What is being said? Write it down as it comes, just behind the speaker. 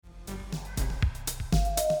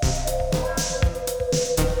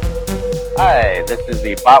Hi, this is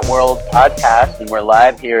the Botworld Podcast, and we're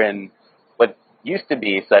live here in what used to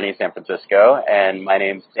be sunny San Francisco. And my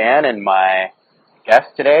name's Dan, and my guest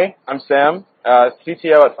today, I'm Sam,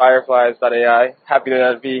 CTO at Fireflies.ai. Happy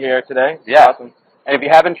to be here today. Yeah. Awesome. And if you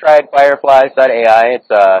haven't tried Fireflies.ai, it's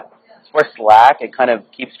for Slack. It kind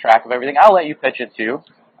of keeps track of everything. I'll let you pitch it too,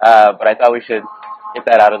 but I thought we should get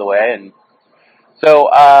that out of the way. And so,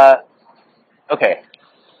 okay.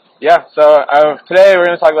 Yeah, so today we're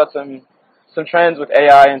going to talk about some trends with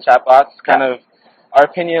AI and chatbots, kind of our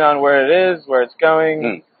opinion on where it is, where it's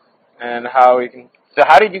going, and how we can... So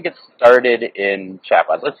how did you get started in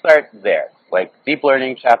chatbots? Let's start there. Like deep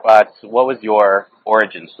learning chatbots, what was your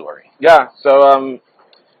origin story? Yeah, so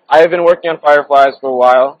I have been working on Fireflies for a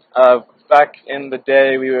while. Back in the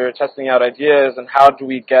day, we were testing out ideas and how do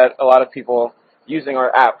we get a lot of people using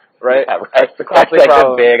our app, right? Yeah, right. That's the classic That's like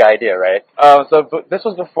problem. a big idea, right? This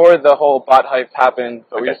was before the whole bot hype happened,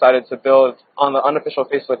 but we decided to build on the unofficial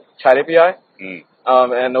Facebook chat API.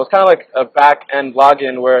 And it was kind of like a back-end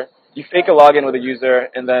login where you fake a login with a user,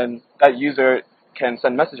 and then that user can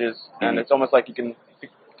send messages, and it's almost like you can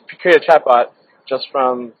create a chatbot just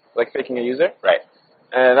from like faking a user. Right.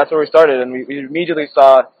 And that's where we started, and we immediately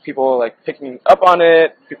saw people like picking up on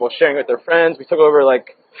it, people sharing it with their friends. We took over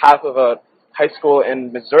like half of a high school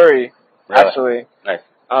in Missouri, actually. Nice.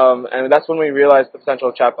 And that's when we realized the potential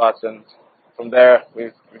of chatbots, and from there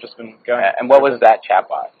we've just been going. And what was that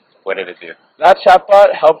chatbot? What did it do? That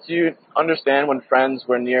chatbot helped you understand when friends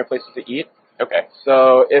were near places to eat. Okay.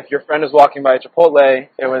 So if your friend is walking by Chipotle,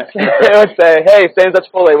 it would say, "Hey, Sam's at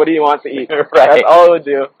Chipotle. What do you want to eat?" Right. That's all it would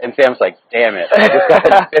do. And Sam's like, "Damn it! I just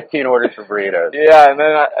got 15 orders for burritos." Yeah, and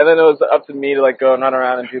then it was up to me to like go and run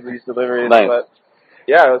around and do these deliveries. Nice. But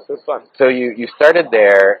yeah, it was fun. So you started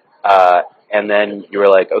there, and then you were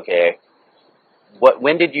like, okay,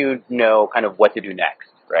 when did you know kind of what to do next,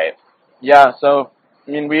 right? Yeah. So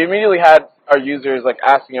I mean, we immediately had our users like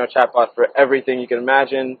asking our chatbot for everything you can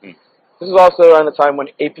imagine. This was also around the time when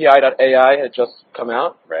API.ai had just come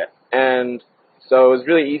out. Right. And so it was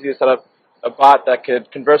really easy to set up a bot that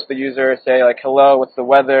could converse with the user, say like, "Hello, what's the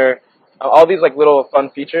weather?" All these like little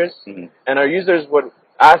fun features. And our users would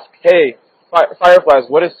ask, "Hey, Fireflies,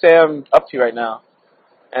 what is Sam up to right now?"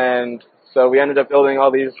 And so we ended up building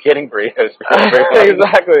all these... Getting burritos.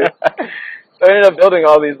 Exactly. So we ended up building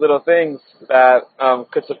all these little things that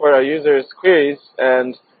could support our users' queries,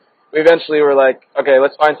 and we eventually were like, okay,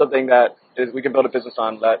 let's find something that we can build a business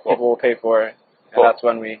on that people will pay for, and that's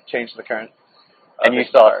when we changed the current. And you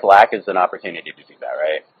saw Slack as an opportunity to do that,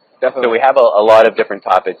 right? Definitely. So we have a lot of different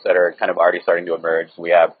topics that are kind of already starting to emerge.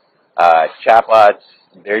 We have chatbots,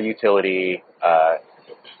 their utility,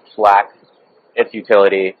 Slack, its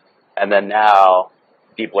utility, and then now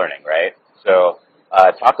deep learning, right? So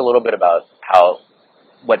talk a little bit about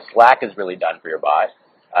what Slack has really done for your bot,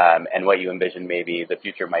 and what you envision maybe the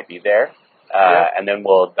future might be there. And then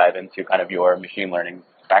we'll dive into kind of your machine learning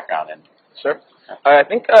background. Sure. I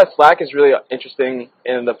think Slack is really interesting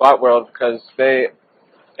in the bot world because they,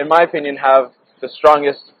 in my opinion, have the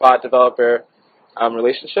strongest bot developer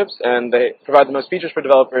relationships, and they provide the most features for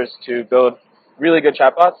developers to build really good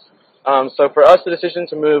chatbots. So for us, the decision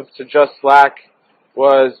to move to just Slack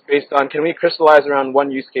was based on, can we crystallize around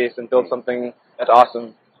one use case and build something that's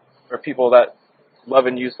awesome for people that love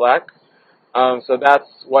and use Slack? So that's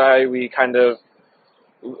why we kind of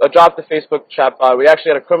dropped the Facebook chatbot. We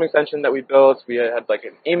actually had a Chrome extension that we built. We had like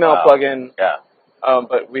an email plugin. Yeah.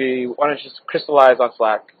 But we wanted to just crystallize on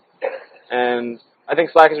Slack. And I think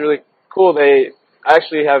Slack is really cool. I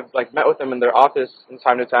actually have like met with them in their office from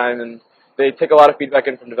time to time, and they take a lot of feedback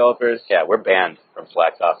in from developers. Yeah, we're banned from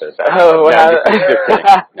Slack's office. Oh, just kidding.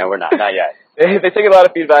 No, we're not. Not yet. They take a lot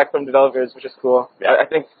of feedback from developers, which is cool. Yeah. I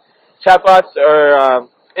think chatbots are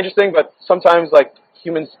interesting, but sometimes like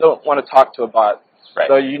humans don't want to talk to a bot. Right.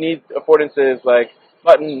 So you need affordances like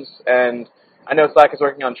buttons, and I know Slack is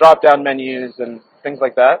working on drop-down menus and things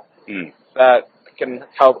like that that can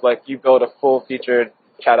help like you build a full-featured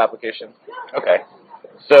chat application. Okay.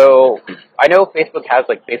 So I know Facebook has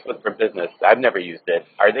like Facebook for Business. I've never used it.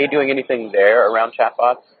 Are they doing anything there around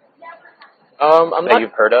chatbots that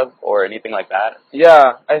you've heard of or anything like that?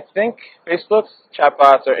 Yeah, I think Facebook's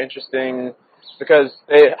chatbots are interesting because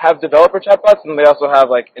they have developer chatbots, and they also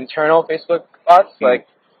have like internal Facebook bots, like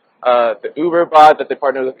the Uber bot that they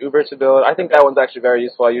partnered with Uber to build. I think that one's actually very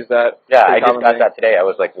useful. I use that. Yeah, I just got that today. I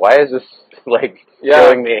was like, why is this like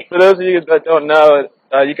showing me? For those of you that don't know,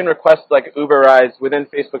 you can request like Uber rides within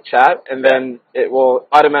Facebook chat, and then it will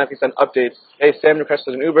automatically send updates. Hey, Sam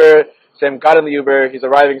requested an Uber. Sam got in the Uber. He's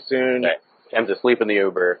arriving soon. Right. Sam's asleep in the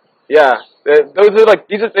Uber. Yeah. those are like,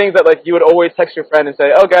 these are things that like you would always text your friend and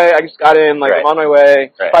say, okay, I just got in, like I'm on my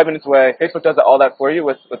way, 5 minutes away. Facebook does all that for you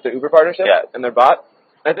with the Uber partnership and their bot.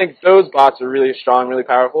 I think those bots are really strong, really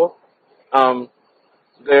powerful.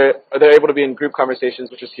 They're able to be in group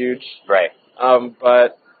conversations, which is huge. Right.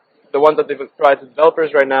 But the ones that they provide to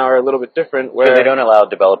developers right now are a little bit different. Where so they don't allow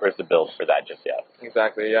developers to build for that just yet.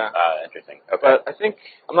 Exactly, yeah. Interesting. Okay. But I think,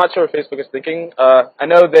 I'm not sure what Facebook is thinking. I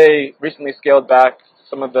know they recently scaled back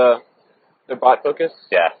some of their bot focus.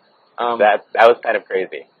 Yeah. That was kind of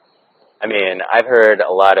crazy. I mean, I've heard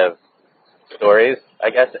a lot of stories,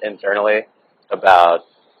 I guess, internally about,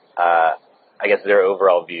 I guess, their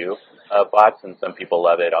overall view of bots, and some people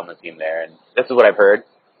love it on the team there. And this is what I've heard.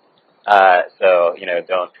 So,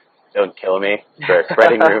 don't kill me for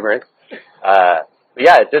spreading rumors. But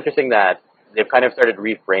yeah, it's interesting that they've kind of started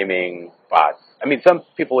reframing bots. I mean, some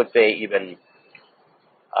people would say even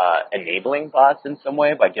enabling bots in some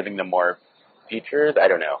way by giving them more features. I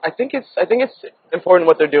don't know. I think it's important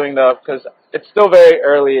what they're doing though, because it's still very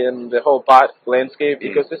early in the whole bot landscape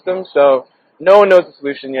ecosystem. So no one knows the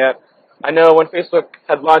solution yet. I know when Facebook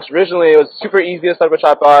had launched originally, it was super easy to set up a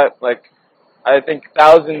chatbot. Like, I think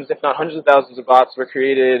thousands, if not hundreds of thousands of bots were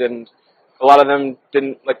created, and a lot of them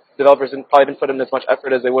developers probably didn't put in as much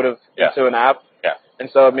effort as they would have into an app. Yeah.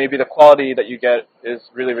 And so maybe the quality that you get is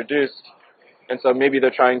really reduced. And so maybe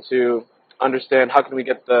they're trying to understand how can we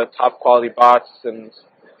get the top quality bots and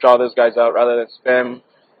draw those guys out rather than spam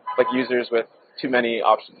like users with too many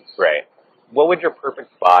options. Right. What would your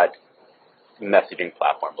perfect bot messaging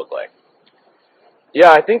platform look like?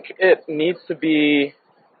 Yeah, I think it needs to be.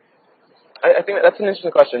 I think that's an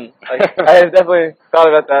interesting question. Like, I have definitely thought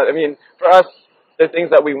about that. I mean, for us, the things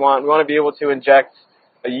that we want to be able to inject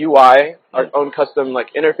a UI, our own custom like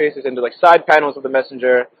interfaces into like side panels of the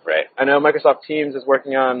messenger. Right. I know Microsoft Teams is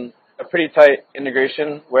working on a pretty tight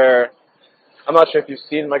integration where I'm not sure if you've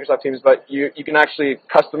seen Microsoft Teams, but you can actually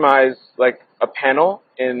customize like a panel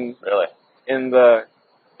in the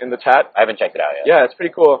chat. I haven't checked it out yet. Yeah, it's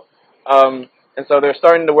pretty cool. And so they're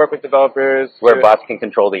starting to work with developers where bots can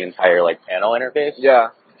control the entire like panel interface. Yeah.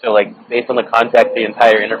 So like based on the context, the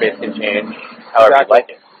entire interface can change however you like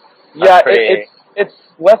it. Yeah, it's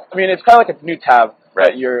less. I mean, it's kind of like a new tab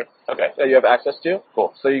that that you have access to.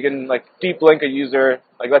 Cool. So you can like deep link a user.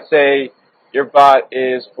 Like let's say your bot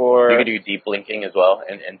is for. You can do deep linking as well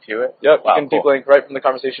into it. Yep. Wow, you can deep link right from the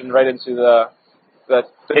conversation right into the tab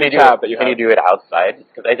that you have. Can you do it outside?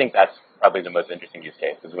 Because I think that's probably the most interesting use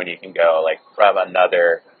case is when you can go like from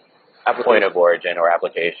another point of origin or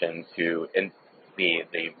application to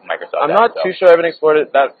the Microsoft. I'm not too sure I haven't explored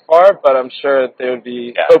it that far, but I'm sure they would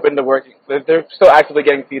be open to working. They're still actively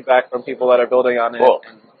getting feedback from people that are building on it. Cool.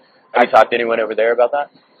 Have you talked to anyone over there about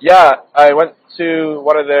that? Yeah, I went to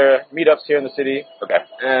one of their meetups here in the city. Okay.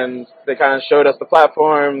 And they kind of showed us the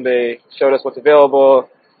platform. They showed us what's available.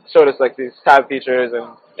 Showed us like these tab features, and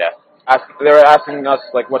they were asking us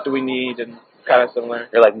like, what do we need, and kind of similar.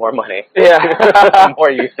 You're like, more money. Yeah. More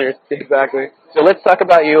users. Exactly. So let's talk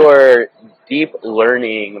about your deep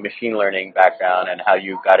learning, machine learning background and how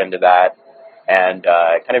you got into that, and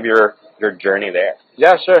kind of your journey there.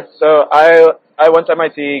 Yeah, sure. So I went to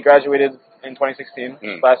MIT, graduated in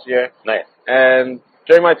 2016, last year. Nice. And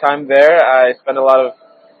during my time there, I spent a lot of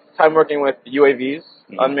time working with UAVs,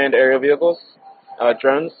 unmanned aerial vehicles,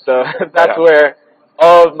 drones. So that's where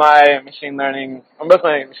all of my machine learning, or most of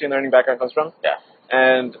my machine learning background comes from. Yeah.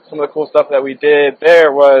 And some of the cool stuff that we did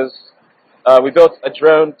there was we built a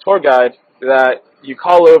drone tour guide that you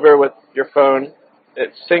call over with your phone.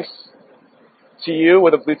 It syncs to you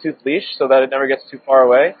with a Bluetooth leash so that it never gets too far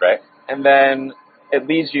away. Right. And then it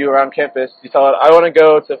leads you around campus. You tell it, I want to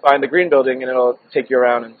go to find the green building, and it'll take you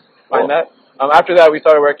around and find that. After that, we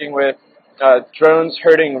started working with drones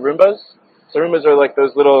herding Roombas. So Roombas are like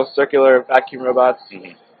those little circular vacuum robots.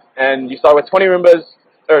 Mm-hmm. And you start with 10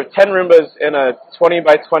 Roombas in a 20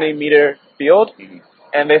 by 20 meter field. Mm-hmm.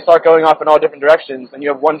 And they start going off in all different directions. And you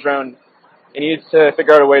have one drone, and you need to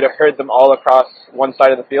figure out a way to herd them all across one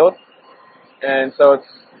side of the field. And so it's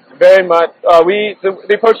very much,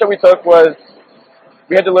 the approach that we took was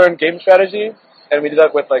we had to learn game strategy, and we did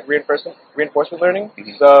that with like reinforcement learning.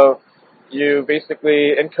 Mm-hmm. So you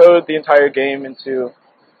basically encode the entire game into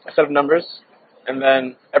a set of numbers, and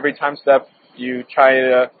then every time step you try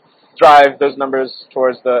to drive those numbers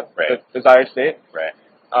towards the desired state. Right.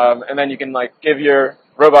 And then you can like give your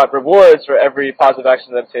robot rewards for every positive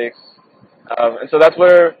action that it takes. And so that's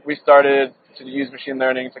where we started to use machine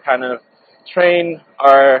learning to kind of train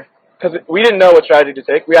because we didn't know what strategy to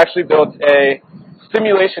take. We actually built a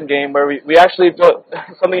simulation game where we actually built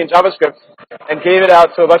something in JavaScript and gave it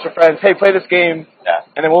out to a bunch of friends. Hey, play this game. Yeah.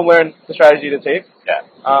 and then we'll learn the strategy to take. Yeah.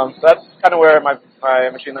 So that's kind of where my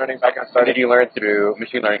machine learning background And started. did you learn through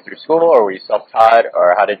machine learning through school, or were you self-taught,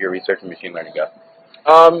 or how did your research in machine learning go?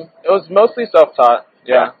 It was mostly self-taught.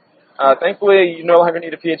 Yeah. Thankfully, you no longer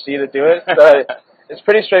need a PhD to do it. So it's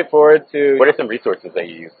pretty straightforward to. What are some resources that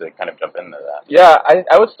you use to kind of jump into that? Yeah,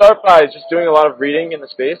 I would start by just doing a lot of reading in the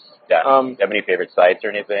space. Yeah. Do you have any favorite sites or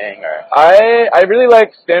anything? Or I really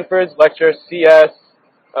like Stanford's lecture CS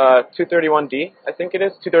 231D. I think it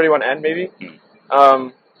is 231N maybe.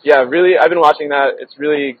 Yeah, really, I've been watching that. It's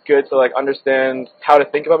really good to like understand how to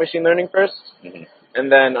think about machine learning first. And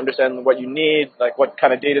then understand what you need, like what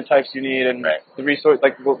kind of data types you need, and the resource,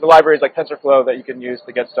 like the libraries like TensorFlow that you can use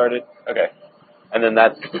to get started. Okay, and then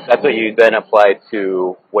that's what you then applied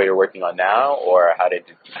to what you're working on now, or how did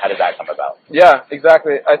that come about? Yeah,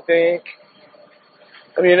 exactly.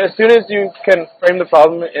 I mean, as soon as you can frame the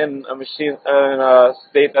problem in a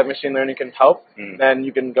state that machine learning can help, then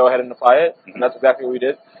you can go ahead and apply it, and that's exactly what we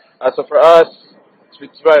did. So for us, to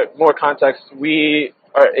provide more context, we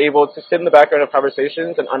are able to sit in the background of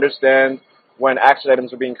conversations and understand when action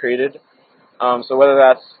items are being created. So whether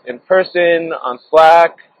that's in person, on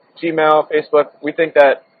Slack, Gmail, Facebook, we think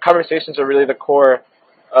that conversations are really the core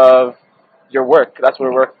of your work. That's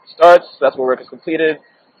where work starts. That's where work is completed.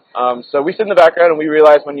 So we sit in the background and we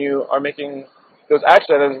realize when you are making those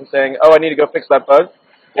action items and saying, oh, I need to go fix that bug,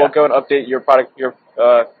 we'll go and update your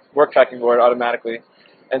work tracking board automatically.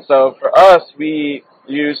 And so for us, we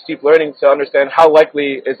use deep learning to understand how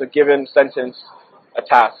likely is a given sentence a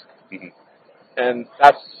task. And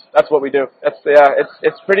that's what we do.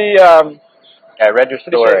 It's pretty. I read your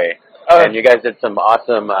story, and you guys did some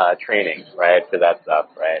awesome training, right, for that stuff,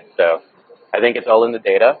 right? So I think it's all in the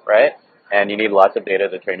data, right? And you need lots of data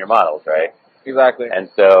to train your models, right? Exactly. And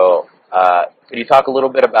so could you talk a little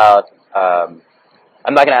bit about, I'm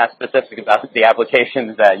not going to ask specifics about the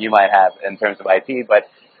applications that you might have in terms of IT, but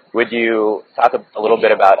would you talk a little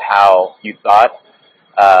bit about how you thought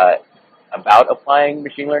about applying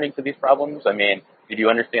machine learning to these problems? I mean, did you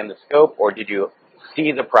understand the scope, or did you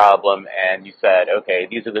see the problem and you said, okay,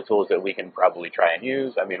 these are the tools that we can probably try and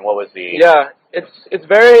use? I mean, what was the... Yeah, it's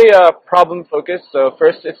very problem-focused. So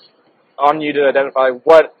first it's on you to identify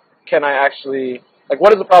what can I actually... Like,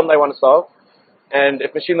 what is the problem I want to solve? And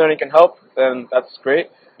if machine learning can help, then that's great.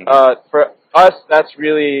 For us, that's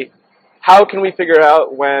really... How can we figure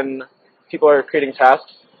out when people are creating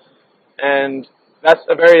tasks? And that's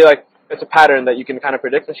a very, it's a pattern that you can kind of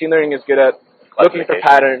predict. Machine learning is good at looking for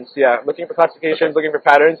patterns. Yeah, looking for classifications, looking for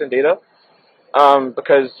patterns in data.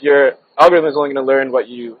 Because your algorithm is only going to learn what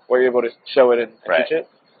you're able to show it and teach it,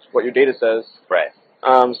 what your data says. Right.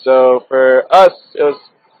 So for us, it was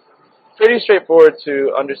pretty straightforward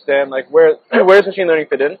to understand, where does machine learning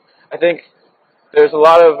fit in? I think there's a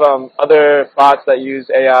lot of other bots that use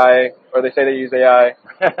AI, or they say they use AI.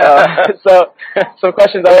 So some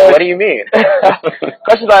questions. What do you mean?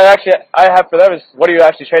 Questions I have for them is, what are you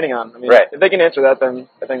actually training on? I mean, if they can answer that, then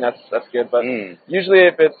I think that's good. But usually,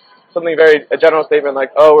 if it's something a general statement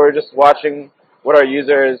like, oh, we're just watching what our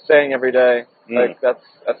user is saying every day, that's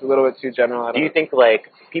a little bit too general. Do you think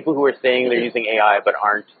people who are saying they're using AI but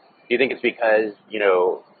aren't? Do you think it's because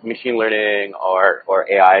machine learning or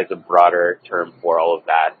AI is a broader term for all of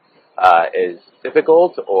that is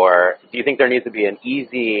difficult, or do you think there needs to be an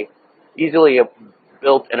easily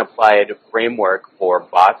built and applied framework for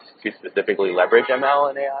bots to specifically leverage ML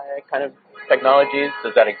and AI kind of technologies?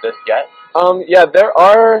 Does that exist yet? Yeah, there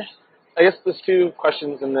are. I guess there's two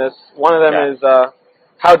questions in this. One of them is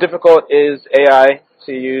how difficult is AI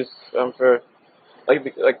to use for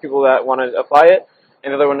people that want to apply it,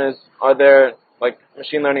 and the other one is, are there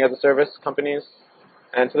machine learning as a service companies?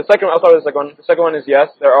 And so the second one, I'll start with the second one. The second one is yes,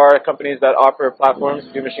 there are companies that offer platforms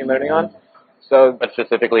to do machine learning on. So, but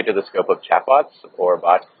specifically to the scope of chatbots or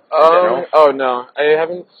bots in general? Oh no, I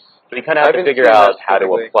haven't. So you kind of have to figure out how to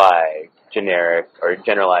apply generic or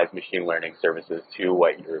generalized machine learning services to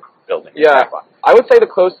what you're building. Yeah, I would say the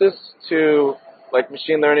closest to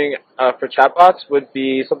machine learning for chatbots would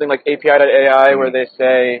be something like API.ai, where they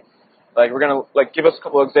say, we're going to give us a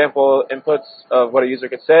couple example inputs of what a user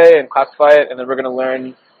could say and classify it, and then we're going to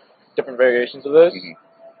learn different variations of those.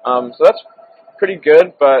 So that's pretty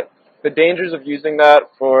good, but the dangers of using that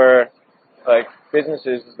for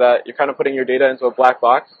businesses is that you're kind of putting your data into a black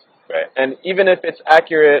box. Right. And even if it's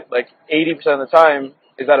accurate 80% of the time,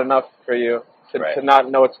 is that enough for you to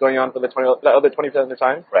not know what's going on for the other 20% of the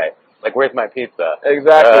time? Right. Where's my pizza?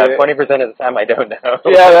 Exactly. 20% of the time, I don't know.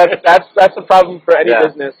 Yeah, that's a problem for any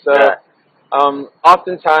business. So,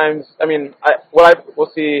 oftentimes, I mean, what I will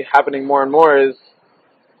see happening more and more is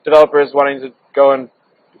developers wanting to go and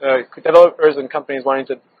developers and companies wanting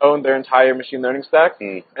to own their entire machine learning stack,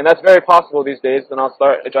 Mm. and that's very possible these days. And I'll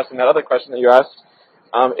start addressing that other question that you asked.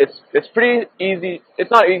 It's pretty easy.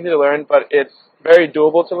 It's not easy to learn, but it's very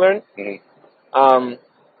doable to learn. Mm.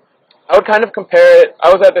 I would kind of compare it.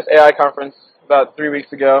 I was at this AI conference about 3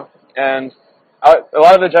 weeks ago, and a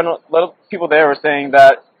lot of people there were saying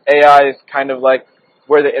that AI is kind of like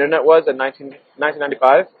where the internet was in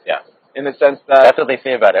 1995. Yeah. In the sense that That's what they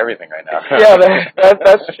say about everything right now. yeah,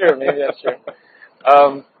 that's true. Maybe that's true.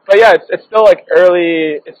 But yeah, it's still like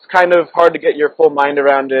early. It's kind of hard to get your full mind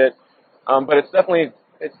around it. But it's definitely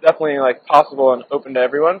like possible and open to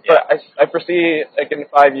everyone. Yeah. But I foresee like in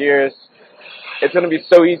 5 years, it's going to be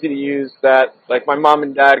so easy to use that like my mom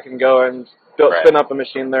and dad can go and spin up a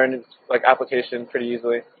machine learning like application pretty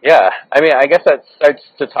easily. Yeah, I mean, I guess that starts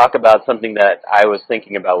to talk about something that I was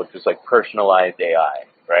thinking about, which is like personalized AI,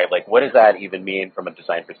 right? Like, what does that even mean from a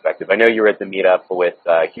design perspective? I know you were at the meetup with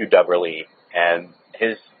Hugh Dubberly, and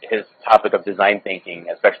his topic of design thinking,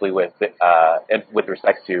 especially with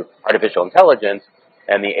respect to artificial intelligence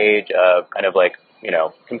and the age of kind of like,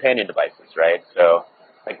 companion devices, right? So,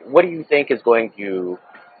 like, what do you think is going to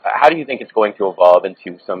how do you think it's going to evolve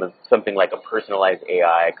into something like a personalized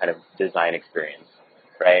AI kind of design experience,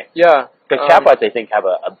 right? Yeah. Because chatbots, I think, have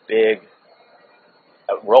a big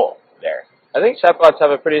role there. I think chatbots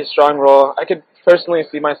have a pretty strong role. I could personally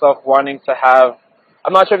see myself wanting to have,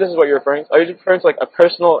 I'm not sure if this is what you're referring to. Are you referring to like a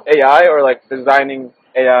personal AI or like designing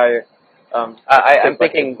AI? I'm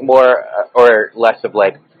thinking more or less of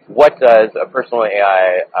like, what does a personal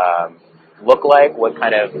AI look like? What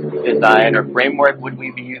kind of design or framework would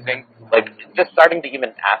we be using? Like, just starting to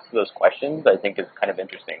even ask those questions, I think, is kind of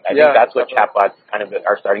interesting. I think that's what chatbots kind of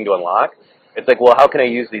are starting to unlock. It's like, well, how can I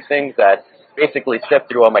use these things that basically sift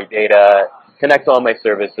through all my data, connect all my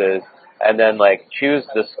services, and then like choose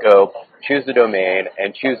the scope, choose the domain,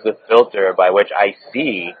 and choose the filter by which I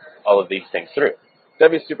see all of these things through.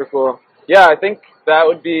 That'd be super cool. Yeah, I think that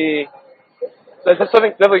would be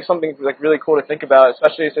definitely something like really cool to think about,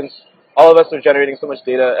 especially since all of us are generating so much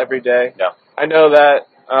data every day. Yeah. I know that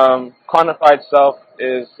quantified self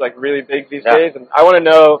is like really big these days, and I want to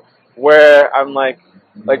know where I'm like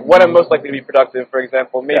when I'm most likely to be productive. For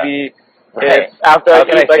example, maybe it's after How I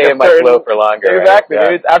can eat I like stay a in my certain flow for longer? exactly. Right?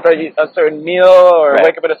 Maybe it's after I eat a certain meal or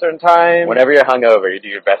wake up at a certain time. Whenever you're hungover, you do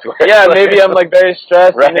your best work. Yeah, maybe I'm like very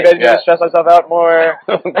stressed. Right, And maybe I need to stress myself out more.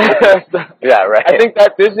 Yeah, right. I think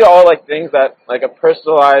that these are all like things that like a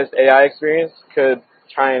personalized AI experience could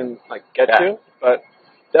try and like get to. But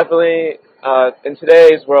definitely in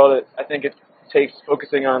today's world, I think it takes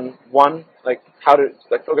focusing on one, like how to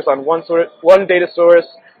like focus on one data source,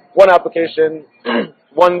 one application,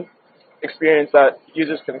 one experience that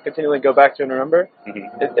users can continually go back to and remember.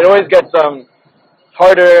 Mm-hmm. It always gets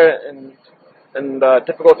harder and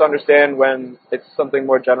difficult to understand when it's something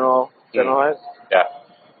more generalized. Yeah.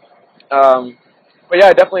 But yeah,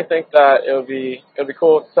 I definitely think that it would be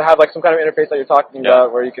cool to have like some kind of interface that you're talking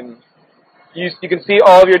about, where you can see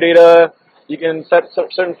all of your data, you can set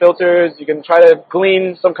certain filters, you can try to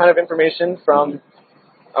glean some kind of information from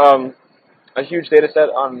a huge data set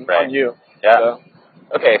on you. Yeah. So.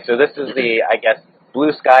 Okay, so this is the, I guess,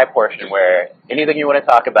 blue sky portion where anything you want to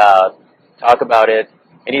talk about it.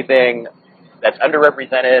 Anything that's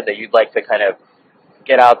underrepresented that you'd like to kind of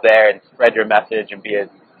get out there and spread your message and be a,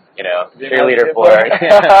 cheerleader for,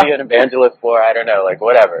 be an evangelist for, I don't know, like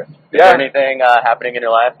whatever. Is there anything happening in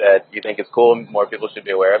your life that you think is cool and more people should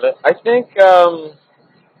be aware of it? I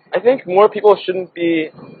think more people shouldn't be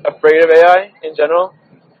afraid of AI in general.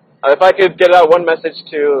 If I could get out one message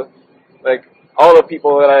to like all the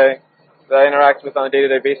people that I interact with on a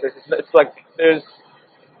day-to-day basis, it's like there's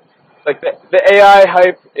like the AI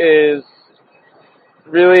hype is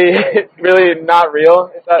really really not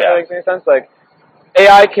real, if that makes any sense. Like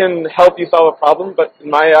AI can help you solve a problem, but in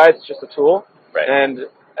my eyes it's just a tool. Right. And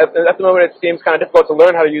at the moment it seems kind of difficult to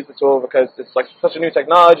learn how to use the tool because it's like such a new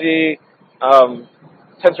technology.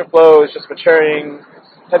 TensorFlow is just maturing.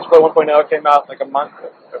 TensorFlow 1.0 came out like a month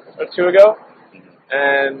or two ago.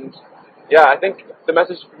 And yeah, I think the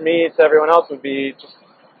message for me to everyone else would be just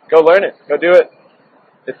go learn it. Go do it.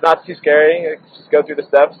 It's not too scary. Just go through the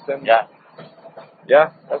steps. And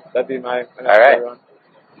that'd be my message to everyone.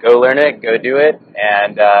 Go learn it. Go do it.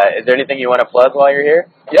 And is there anything you want to plug while you're here?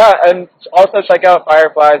 Yeah, and also check out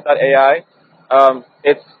Fireflies.ai.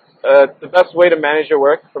 It's the best way to manage your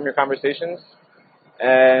work from your conversations.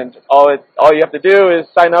 And all you have to do is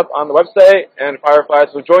sign up on the website, and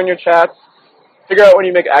Fireflies will join your chats, figure out when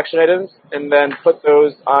you make action items, and then put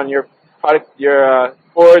those on your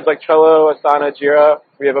boards like Trello, Asana, Jira.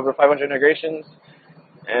 We have over 500 integrations.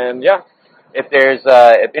 And yeah.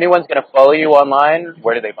 if anyone's going to follow you online,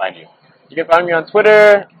 where do they find you? You can find me on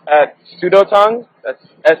Twitter at Udotong.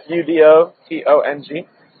 That's Sudotong,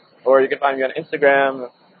 or you can find me on Instagram,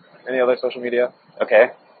 any other social media.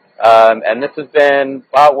 Okay. And this has been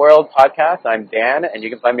Botworld Podcast. I'm Dan, and you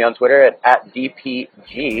can find me on Twitter at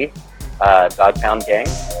DPG, Dog Pound Gang.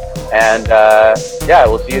 And yeah,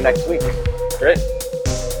 we'll see you next week. Great.